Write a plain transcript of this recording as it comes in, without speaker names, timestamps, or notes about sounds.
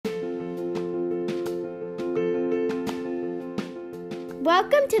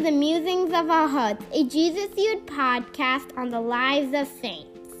Welcome to the Musings of Our Hearts, a Jesus Youth podcast on the lives of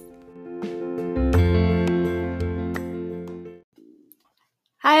saints.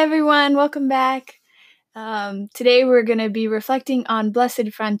 Hi everyone, welcome back. Today we're going to be reflecting on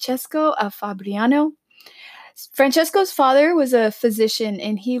Blessed Francesco of Fabriano. Francesco's father was a physician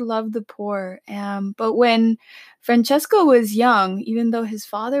and he loved the poor. But when Francesco was young, even though his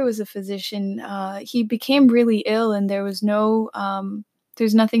father was a physician, he became really ill and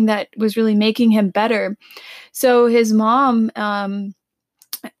there's nothing that was really making him better. So his mom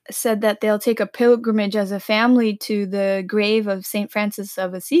said that they'll take a pilgrimage as a family to the grave of St. Francis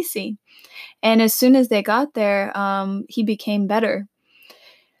of Assisi. And as soon as they got there, he became better.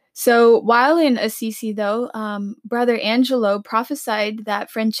 So while in Assisi, though, Brother Angelo prophesied that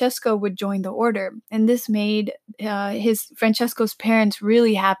Francesco would join the order. And this made Francesco's parents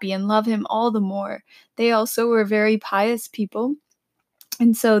really happy and love him all the more. They also were very pious people.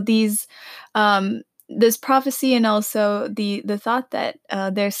 And so this prophecy and also the thought that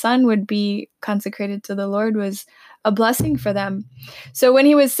their son would be consecrated to the Lord was a blessing for them. So when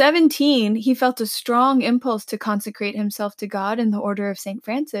he was 17, he felt a strong impulse to consecrate himself to God in the Order of St.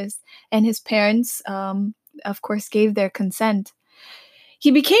 Francis, and his parents, of course, gave their consent. He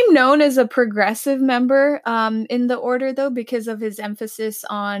became known as a progressive member in the order, though, because of his emphasis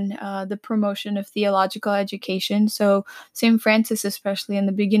on the promotion of theological education. So St. Francis, especially in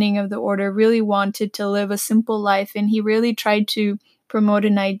the beginning of the order, really wanted to live a simple life, and he really tried to promote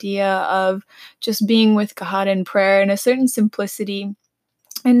an idea of just being with God in prayer and a certain simplicity,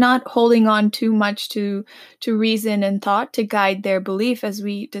 and not holding on too much to reason and thought to guide their belief, as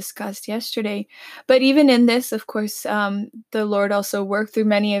we discussed yesterday. But even in this, of course, the Lord also worked through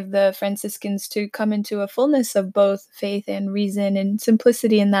many of the Franciscans to come into a fullness of both faith and reason and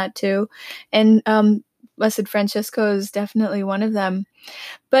simplicity in that too. And Blessed Francesco is definitely one of them.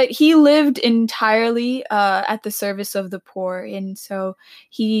 But he lived entirely at the service of the poor. And so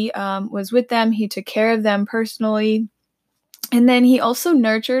he was with them. He took care of them personally. And then he also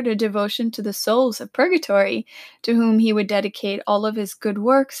nurtured a devotion to the souls of purgatory, to whom he would dedicate all of his good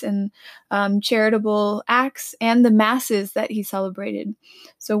works and charitable acts and the masses that he celebrated.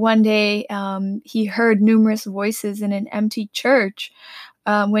 So one day he heard numerous voices in an empty church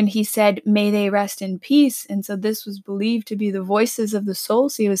when he said, "May they rest in peace." And so this was believed to be the voices of the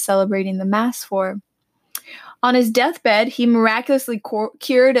souls he was celebrating the Mass for. On his deathbed, he miraculously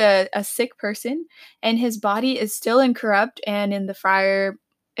cured a sick person, and his body is still incorrupt and in the friar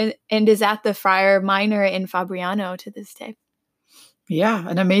and is at the Friar Minor in Fabriano to this day. Yeah,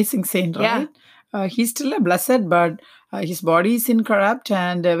 an amazing saint, right? He's still a blessed, but his body is incorrupt.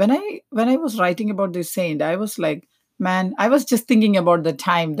 And when I was writing about this saint, I was like, man, I was just thinking about the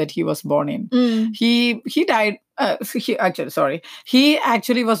time that he was born in. He died. He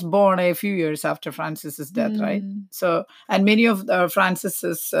actually was born a few years after Francis's death, right? So, and many of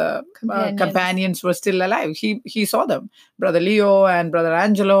Francis's companions were still alive. He saw them, Brother Leo and Brother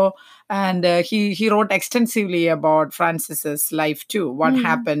Angelo, and he wrote extensively about Francis's life too. What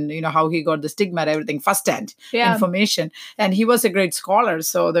happened, how he got the stigma, everything, firsthand information. And he was a great scholar,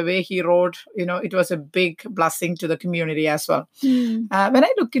 so the way he wrote, it was a big blessing to the community as well. When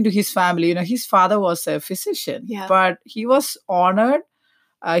I look into his family, his father was a physician. But he was honored.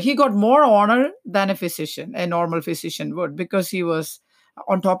 He got more honor than a normal physician would, because he was,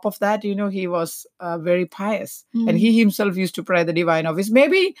 on top of that, he was very pious. And he himself used to pray the divine office.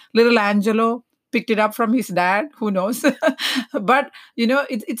 Maybe little Angelo picked it up from his dad, who knows? But,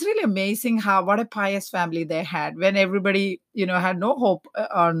 it's really amazing what a pious family they had when everybody, had no hope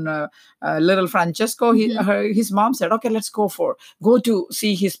on little Francesco. His mom said, okay, let's go to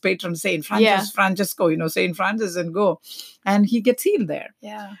see his patron saint, Francesco, Saint Francis, and go. And he gets healed there.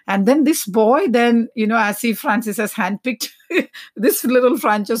 And then this boy, as if Francis has handpicked this little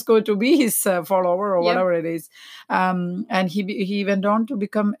Francesco to be his follower or whatever it is. And he went on to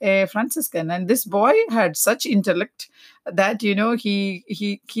become a Franciscan. And this boy had such intellect that, he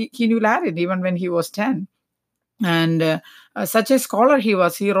knew Latin even when he was 10. And such a scholar he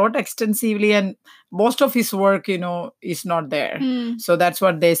was. He wrote extensively, and most of his work, is not there. So that's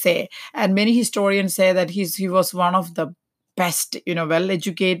what they say. And many historians say that he was one of the best,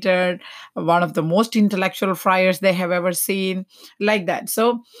 well-educated, one of the most intellectual friars they have ever seen, like that.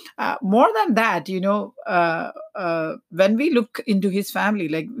 So more than that, when we look into his family,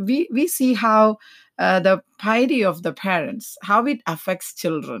 like we see how the piety of the parents, how it affects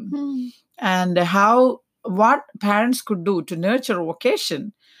children, and what parents could do to nurture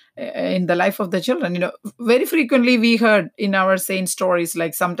vocation in the life of the children. Very frequently we heard in our saint stories,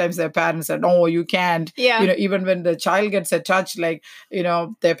 like sometimes their parents said, "Oh, you can't." Yeah. Even when the child gets a touch, like,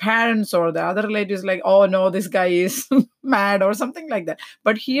 their parents or the other relatives, like, "Oh no, this guy is mad," or something like that.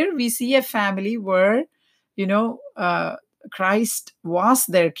 But here we see a family where, Christ was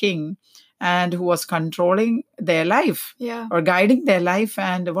their king, and who was controlling their life, Yeah. or guiding their life.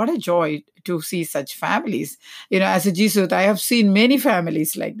 And what a joy to see such families. As a Jesuit, I have seen many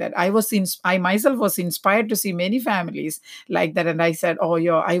families like that. I myself was inspired to see many families like that. And I said, "Oh,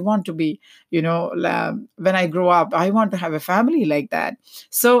 yeah, I want to be, when I grow up, I want to have a family like that."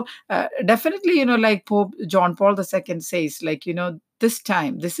 So definitely, like Pope John Paul II says, like,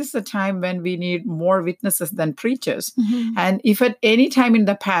 this is the time when we need more witnesses than preachers. Mhm. And if at any time in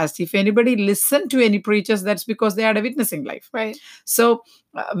the past, if anybody listened to any preachers, that's because they had a witnessing life. Right. So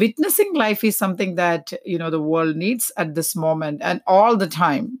witnessing life is something that, the world needs at this moment, and all the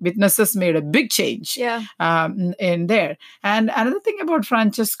time. Witnesses made a big change Yeah. in there. And another thing about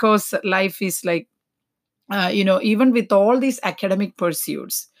Francesco's life is like, even with all these academic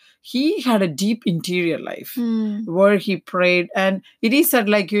pursuits, he had a deep interior life where he prayed. And it is said,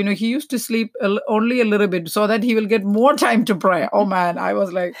 like, he used to sleep only a little bit so that he will get more time to pray. Oh man, I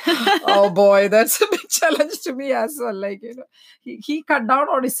was like, oh boy, that's a big challenge to me as well. Like, he cut down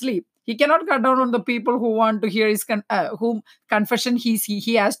on his sleep. He cannot cut down on the people who want to hear his whom confession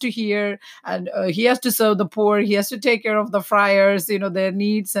he has to hear, and he has to serve the poor. He has to take care of the friars, their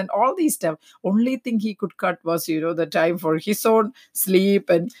needs and all these stuff. Only thing he could cut was, the time for his own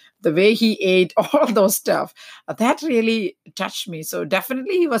sleep and the way he ate, all those stuff. That really touched me. So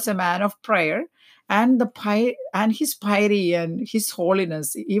definitely he was a man of prayer. And his piety and his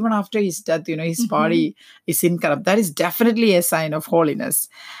holiness, even after his death, his body is incorrupt. That is definitely a sign of holiness.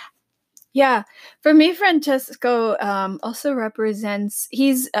 Yeah, for me, Francesco also represents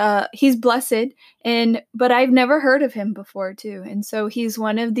he's blessed, but I've never heard of him before too, and so he's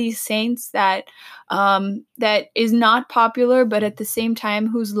one of these saints that that is not popular, but at the same time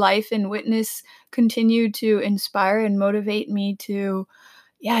whose life and witness continue to inspire and motivate me to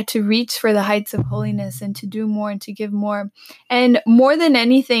reach for the heights of holiness and to do more and to give more. And more than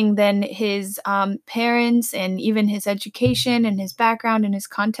anything than his parents and even his education and his background and his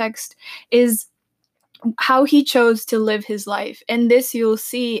context is how he chose to live his life. And this, you'll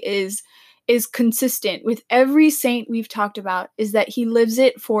see, is consistent with every saint we've talked about, is that he lives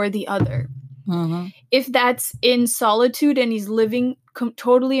it for the other. If that's in solitude and he's living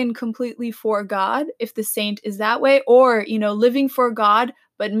totally and completely for God, if the saint is that way, or, living for God,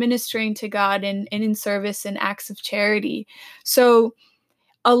 but ministering to God and in service and acts of charity. So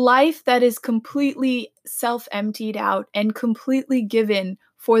a life that is completely self-emptied out and completely given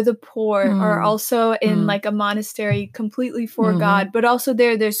for the poor, or also in like a monastery completely for God, but also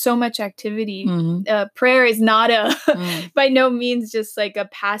there's so much activity. Prayer is not by no means just like a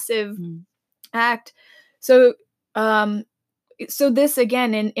passive act. So so this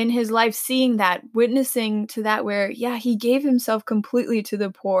again in his life, seeing that, witnessing to that, where he gave himself completely to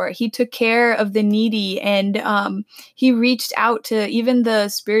the poor, he took care of the needy, and he reached out to even the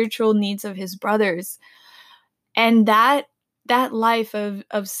spiritual needs of his brothers. And that life of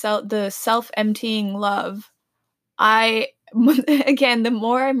the self-emptying love, again, the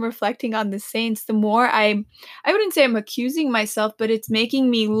more I'm reflecting on the saints, the more I wouldn't say I'm accusing myself, but it's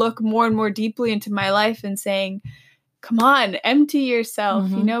making me look more and more deeply into my life and saying, come on, empty yourself,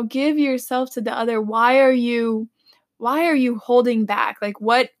 give yourself to the other. Why are you holding back? Like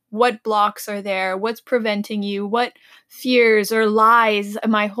what blocks are there? What's preventing you? What fears or lies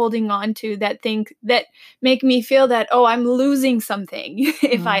am I holding on to that make me feel that, oh, I'm losing something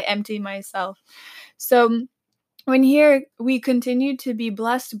if I empty myself? So when here we continue to be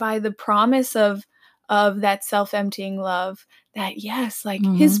blessed by the promise of that self-emptying love, that yes, like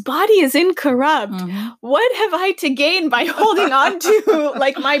his body is incorrupt. What have I to gain by holding on to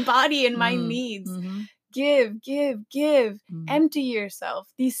like my body and my needs? Give, empty yourself.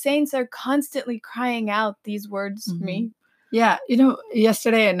 These saints are constantly crying out these words to me. Yeah,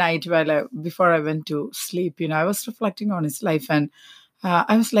 yesterday at night, before I went to sleep, I was reflecting on his life, and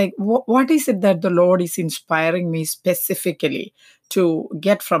I was like, what is it that the Lord is inspiring me specifically to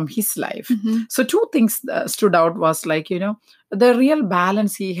get from his life? So two things stood out was like, the real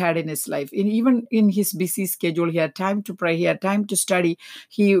balance he had in his life. Even in his busy schedule, he had time to pray, he had time to study,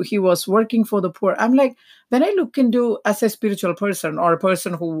 he was working for the poor. I'm like, when I look into, as a spiritual person or a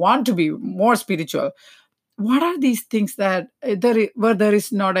person who want to be more spiritual, what are these things that where there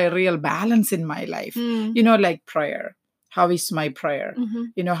is not a real balance in my life? Like prayer. How is my prayer?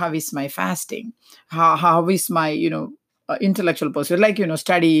 How is my fasting? How is my, intellectual pursuit, like,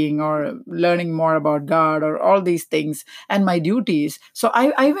 studying or learning more about God or all these things and my duties. So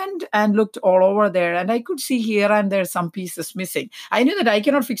I went and looked all over there, and I could see here and there some pieces missing. I knew that I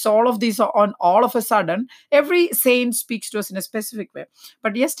cannot fix all of these on all of a sudden. Every saint speaks to us in a specific way.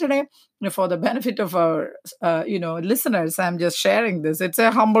 But yesterday, for the benefit of our listeners, I'm just sharing this. It's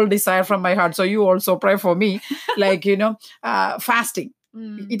a humble desire from my heart, so you also pray for me. Like, fasting.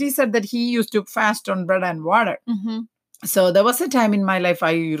 It is said that he used to fast on bread and water. So there was a time in my life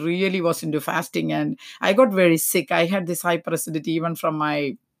I really was into fasting, and I got very sick. I had this hyperacidity even from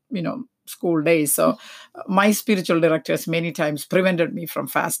my, school days. So my spiritual directors many times prevented me from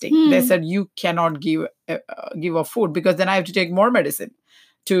fasting. They said, you cannot give a food, because then I have to take more medicine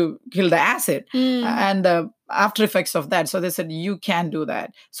to kill the acid and the after effects of that. So they said, you can do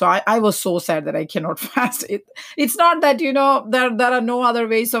that. So I was so sad that I cannot fast. It's not that, there are no other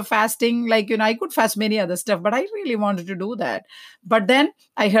ways of fasting. Like, I could fast many other stuff, but I really wanted to do that. But then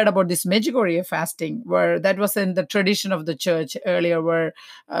I heard about this Medjugorje fasting, where that was in the tradition of the church earlier, where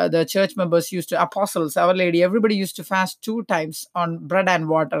the church members used to, apostles, Our Lady, everybody used to fast 2 times on bread and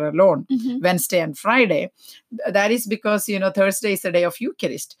water alone, Wednesday and Friday. That is because, Thursday is the day of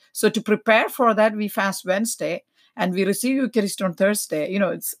Eucharist. So to prepare for that, we fast Wednesday and we receive Eucharist on Thursday.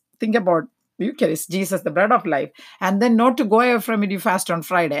 Think about Eucharist, Jesus, the bread of life. And then not to go away from it, you fast on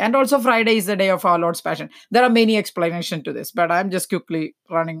Friday. And also Friday is the day of our Lord's Passion. There are many explanations to this, but I'm just quickly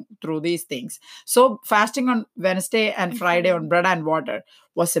running through these things. So fasting on Wednesday and Friday on bread and water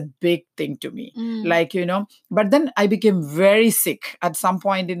was a big thing to me. Like, but then I became very sick at some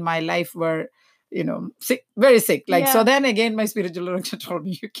point in my life where, sick, very sick. Like, so then again, my spiritual director told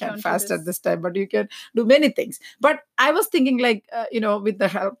me, you can't fast at this time, but you can do many things. But I was thinking, like, with the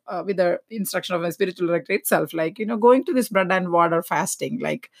help, with the instruction of my spiritual director itself, like, going to this bread and water fasting,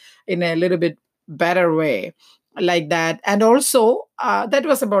 like in a little bit better way, like that. And also that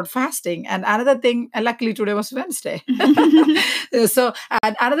was about fasting. And another thing, luckily today was Wednesday. So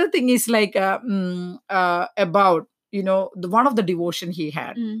and another thing is like about, one of the devotion he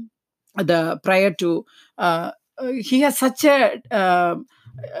had. The prior to he has such a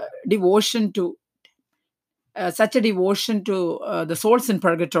devotion to the souls in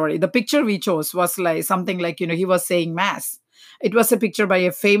purgatory. The picture we chose was like something like, he was saying mass. It was a picture by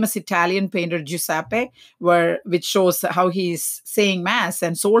a famous Italian painter, Giuseppe, which shows how he's saying mass,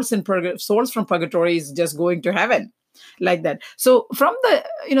 and souls from purgatory is just going to heaven, like that. So from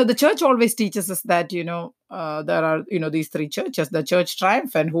the church always teaches us that, there are, these 3 churches: the church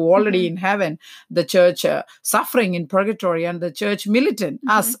triumphant, who already in heaven; the church suffering in purgatory; and the church militant,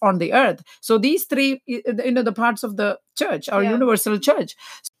 us on the earth. So these 3, the parts of the church, our universal church.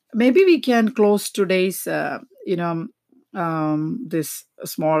 Maybe we can close today's, this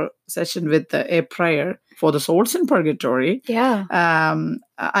small session with a prayer for the souls in purgatory.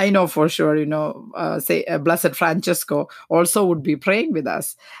 I know for sure, say Blessed Francesco also would be praying with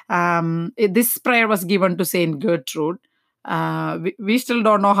us. This prayer was given to Saint Gertrude. We still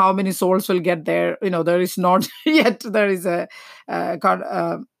don't know how many souls will get there. There is not yet, there is a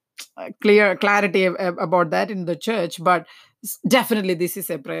clarity about that in the church, but definitely this is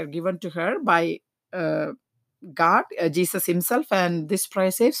a prayer given to her by God, Jesus himself, and this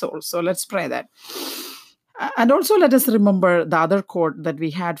prayer saves souls. So let's pray that. And also let us remember the other quote that we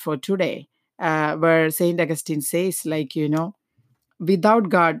had for today, where Saint Augustine says, like, without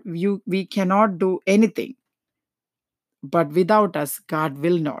God, we cannot do anything, but without us, God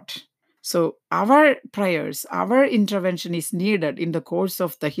will not. So our prayers, our intervention is needed in the course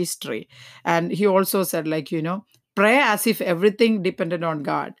of the history. And he also said, like, pray as if everything depended on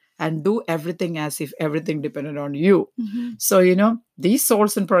God, and do everything as if everything depended on you. So, these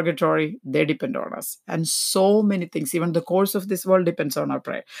souls in purgatory, they depend on us. And so many things, even the course of this world depends on our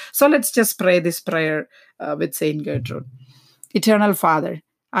prayer. So let's just pray this prayer with Saint Gertrude. Eternal Father,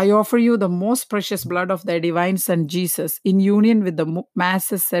 I offer you the most precious blood of thy divine Son Jesus, in union with the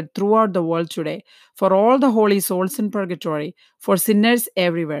masses said throughout the world today, for all the holy souls in purgatory, for sinners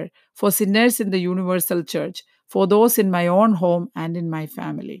everywhere, for sinners in the universal church, for those in my own home and in my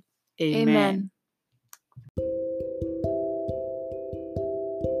family. Amen.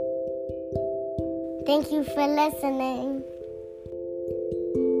 Thank you for listening.